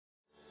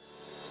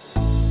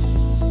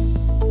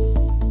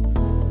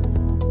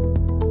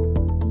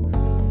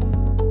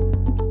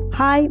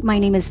Hi, my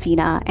name is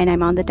Vina, and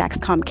I'm on the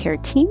Dexcom Care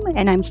team,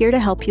 and I'm here to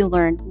help you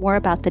learn more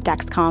about the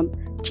Dexcom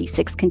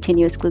G6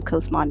 continuous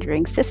glucose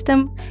monitoring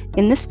system.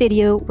 In this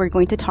video, we're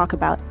going to talk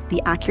about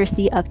the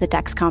accuracy of the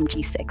Dexcom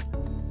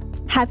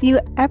G6. Have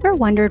you ever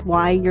wondered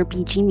why your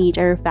BG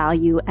meter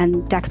value and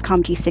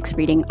Dexcom G6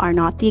 reading are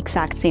not the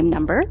exact same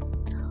number?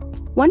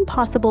 One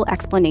possible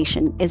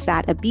explanation is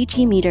that a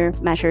BG meter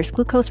measures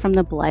glucose from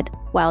the blood,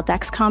 while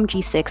Dexcom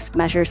G6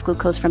 measures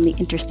glucose from the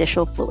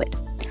interstitial fluid.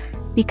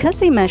 Because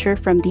they measure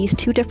from these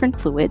two different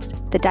fluids,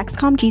 the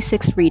Dexcom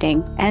G6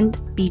 reading and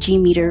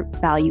BG meter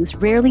values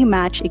rarely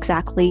match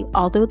exactly,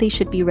 although they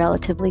should be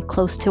relatively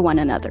close to one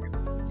another.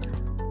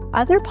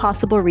 Other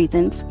possible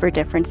reasons for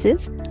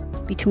differences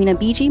between a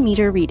BG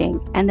meter reading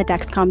and the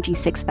Dexcom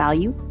G6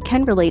 value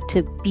can relate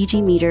to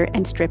BG meter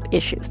and strip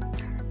issues,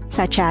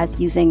 such as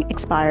using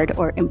expired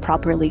or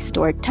improperly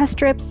stored test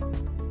strips,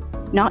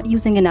 not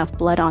using enough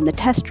blood on the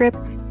test strip,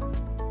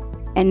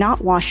 and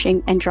not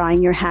washing and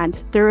drying your hands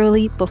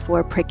thoroughly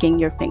before pricking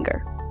your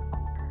finger.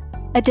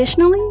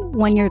 Additionally,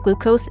 when your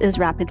glucose is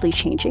rapidly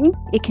changing,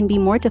 it can be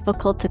more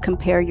difficult to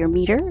compare your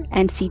meter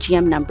and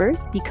CGM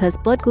numbers because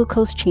blood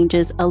glucose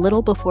changes a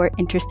little before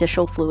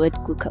interstitial fluid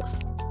glucose.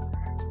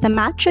 The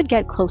match should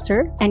get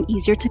closer and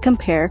easier to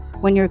compare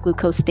when your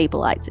glucose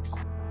stabilizes.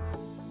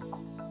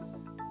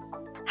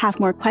 Have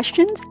more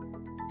questions?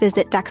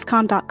 Visit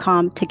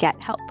Dexcom.com to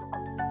get help.